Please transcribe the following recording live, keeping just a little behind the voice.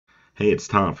Hey, it's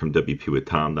Tom from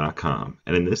WPWithTom.com,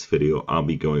 and in this video I'll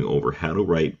be going over how to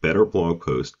write better blog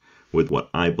posts with what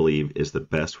I believe is the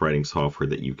best writing software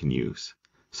that you can use.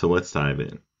 So let's dive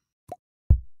in.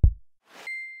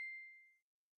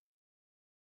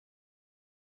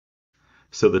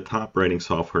 So the top writing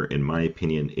software in my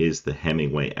opinion is the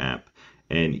Hemingway app,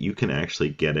 and you can actually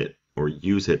get it or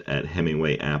use it at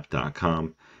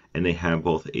HemingwayApp.com, and they have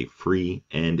both a free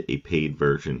and a paid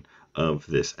version of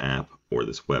this app or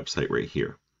this website right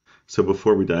here. So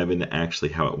before we dive into actually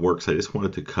how it works, I just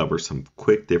wanted to cover some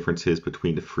quick differences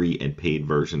between the free and paid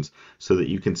versions so that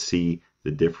you can see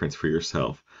the difference for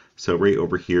yourself. So right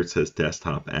over here it says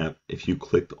desktop app. If you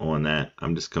clicked on that,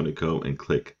 I'm just going to go and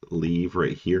click leave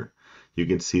right here. You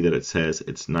can see that it says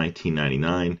it's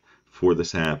 $19.99 for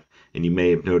this app, and you may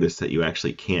have noticed that you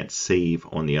actually can't save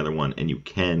on the other one, and you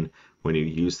can when you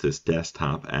use this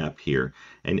desktop app here.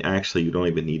 And actually you don't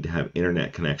even need to have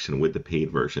internet connection with the paid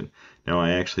version. Now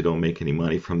I actually don't make any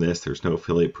money from this. There's no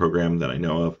affiliate program that I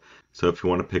know of. So if you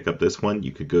want to pick up this one,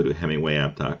 you could go to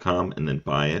HemingwayApp.com and then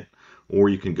buy it. Or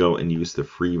you can go and use the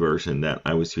free version that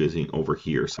I was using over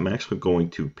here. So I'm actually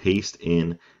going to paste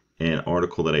in an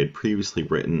article that I had previously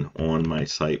written on my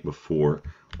site before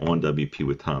on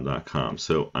WPWithTom.com.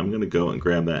 So I'm going to go and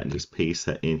grab that and just paste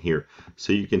that in here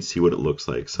so you can see what it looks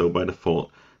like. So by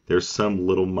default, there's some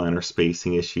little minor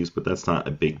spacing issues, but that's not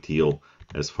a big deal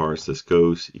as far as this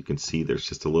goes. You can see there's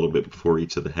just a little bit before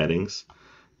each of the headings.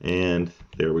 And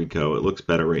there we go. It looks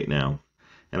better right now.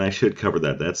 And I should cover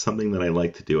that. That's something that I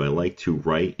like to do. I like to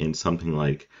write in something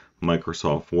like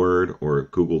Microsoft Word or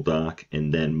Google Doc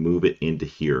and then move it into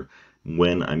here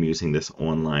when I'm using this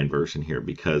online version here,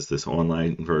 because this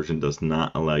online version does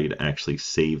not allow you to actually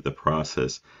save the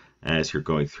process as you're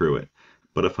going through it.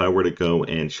 But if I were to go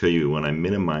and show you when I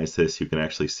minimize this, you can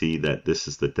actually see that this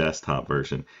is the desktop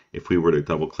version. If we were to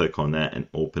double click on that and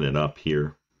open it up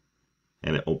here,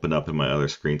 and it opened up in my other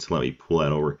screen, so let me pull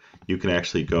that over, you can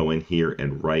actually go in here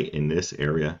and write in this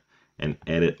area and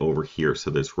edit over here.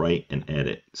 So there's write and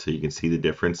edit. So you can see the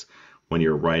difference. When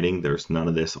you're writing, there's none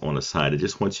of this on the side. It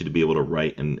just wants you to be able to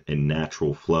write in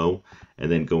natural flow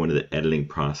and then go into the editing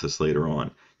process later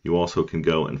on. You also can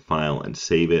go and file and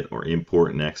save it or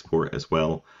import and export as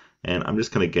well. And I'm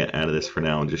just going to get out of this for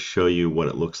now and just show you what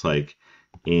it looks like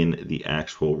in the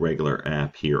actual regular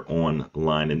app here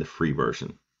online in the free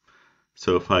version.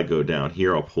 So if I go down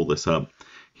here, I'll pull this up.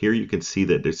 Here you can see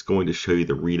that it's going to show you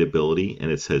the readability,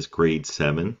 and it says grade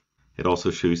 7. It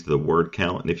also shows the word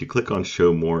count, and if you click on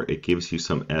show more, it gives you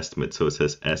some estimates. So it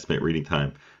says estimate reading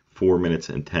time 4 minutes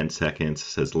and 10 seconds. It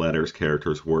says letters,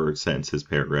 characters, words, sentences,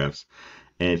 paragraphs.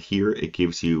 And here it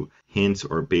gives you hints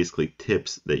or basically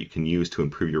tips that you can use to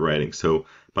improve your writing. So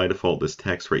by default, this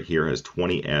text right here has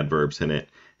 20 adverbs in it,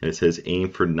 and it says aim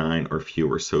for 9 or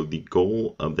fewer. So the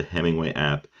goal of the Hemingway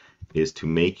app is to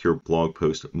make your blog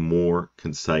post more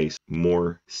concise,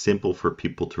 more simple for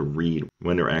people to read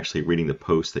when they're actually reading the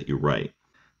post that you write.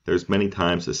 There's many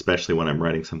times, especially when I'm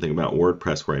writing something about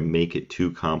WordPress, where I make it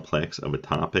too complex of a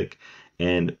topic.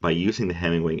 And by using the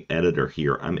Hemingway Editor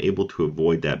here, I'm able to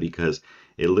avoid that because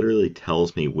it literally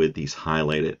tells me with these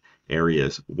highlighted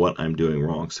areas what I'm doing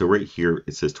wrong. So right here,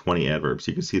 it says 20 adverbs.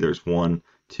 You can see there's 1,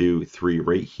 2, 3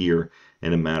 right here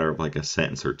in a matter of like a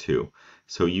sentence or two.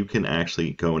 So you can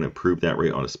actually go and improve that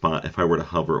right on the spot. If I were to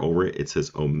hover over it, it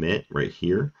says omit right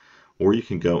here, or you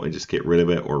can go and just get rid of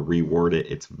it or reword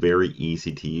it. It's very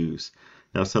easy to use.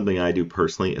 Now something I do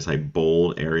personally is I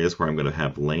bold areas where I'm going to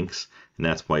have links, and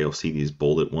that's why you'll see these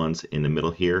bolded ones in the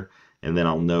middle here, and then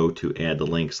I'll know to add the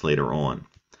links later on.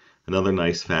 Another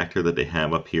nice factor that they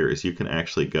have up here is you can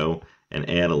actually go and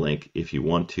add a link if you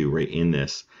want to right in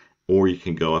this. Or you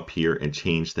can go up here and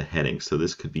change the heading. So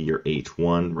this could be your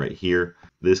H1 right here.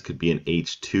 This could be an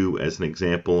H2 as an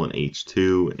example, an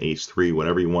H2, an H3,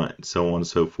 whatever you want, and so on and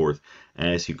so forth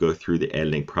as you go through the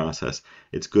editing process.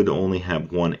 It's good to only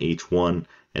have one H1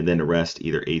 and then the rest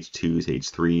either H2s,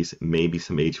 H3s, maybe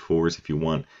some H4s if you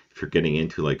want, if you're getting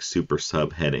into like super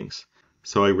subheadings.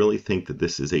 So I really think that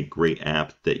this is a great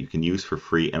app that you can use for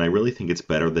free, and I really think it's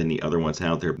better than the other ones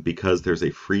out there because there's a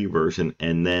free version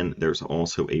and then there's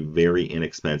also a very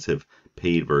inexpensive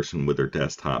paid version with their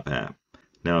desktop app.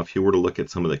 Now if you were to look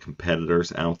at some of the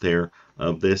competitors out there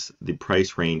of this, the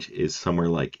price range is somewhere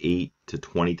like 8 to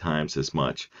 20 times as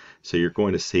much. So you're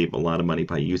going to save a lot of money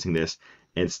by using this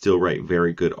and still write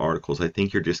very good articles. I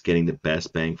think you're just getting the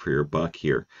best bang for your buck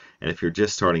here. And if you're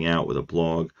just starting out with a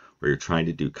blog or you're trying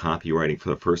to do copywriting for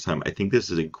the first time, I think this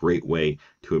is a great way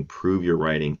to improve your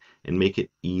writing and make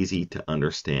it easy to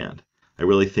understand. I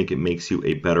really think it makes you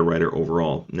a better writer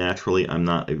overall. Naturally, I'm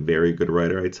not a very good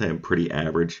writer. I'd say I'm pretty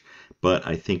average, but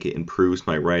I think it improves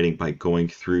my writing by going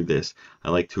through this. I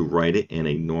like to write it in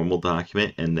a normal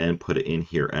document and then put it in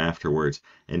here afterwards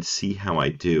and see how I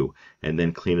do, and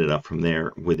then clean it up from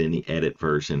there within the edit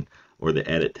version or the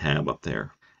edit tab up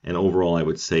there. And overall, I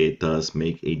would say it does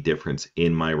make a difference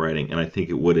in my writing, and I think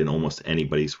it would in almost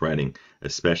anybody's writing,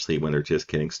 especially when they're just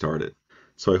getting started.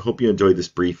 So I hope you enjoyed this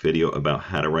brief video about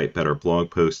how to write better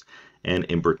blog posts, and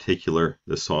in particular,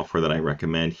 the software that I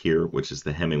recommend here, which is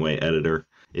the Hemingway Editor.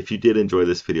 If you did enjoy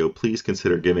this video, please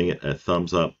consider giving it a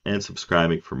thumbs up and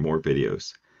subscribing for more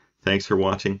videos. Thanks for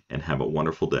watching, and have a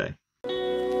wonderful day.